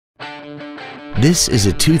This is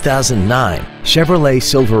a 2009 Chevrolet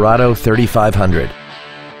Silverado 3500.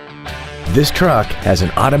 This truck has an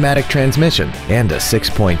automatic transmission and a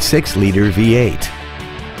 6.6-liter V8.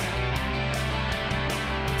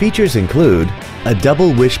 Features include a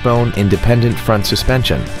double wishbone independent front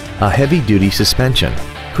suspension, a heavy-duty suspension,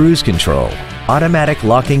 cruise control, automatic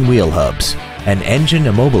locking wheel hubs, an engine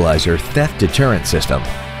immobilizer theft deterrent system,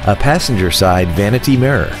 a passenger side vanity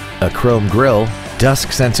mirror, a chrome grille,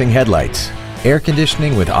 dusk sensing headlights, air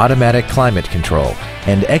conditioning with automatic climate control,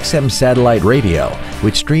 and XM satellite radio,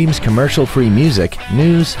 which streams commercial-free music,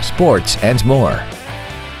 news, sports, and more.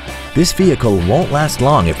 This vehicle won't last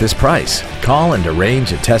long at this price. Call and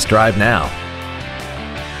arrange a test drive now.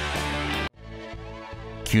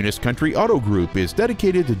 Kunes Country Auto Group is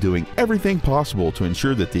dedicated to doing everything possible to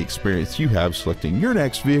ensure that the experience you have selecting your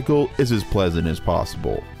next vehicle is as pleasant as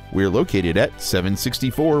possible. We're located at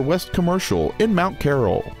 764 West Commercial in Mount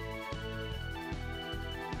Carroll.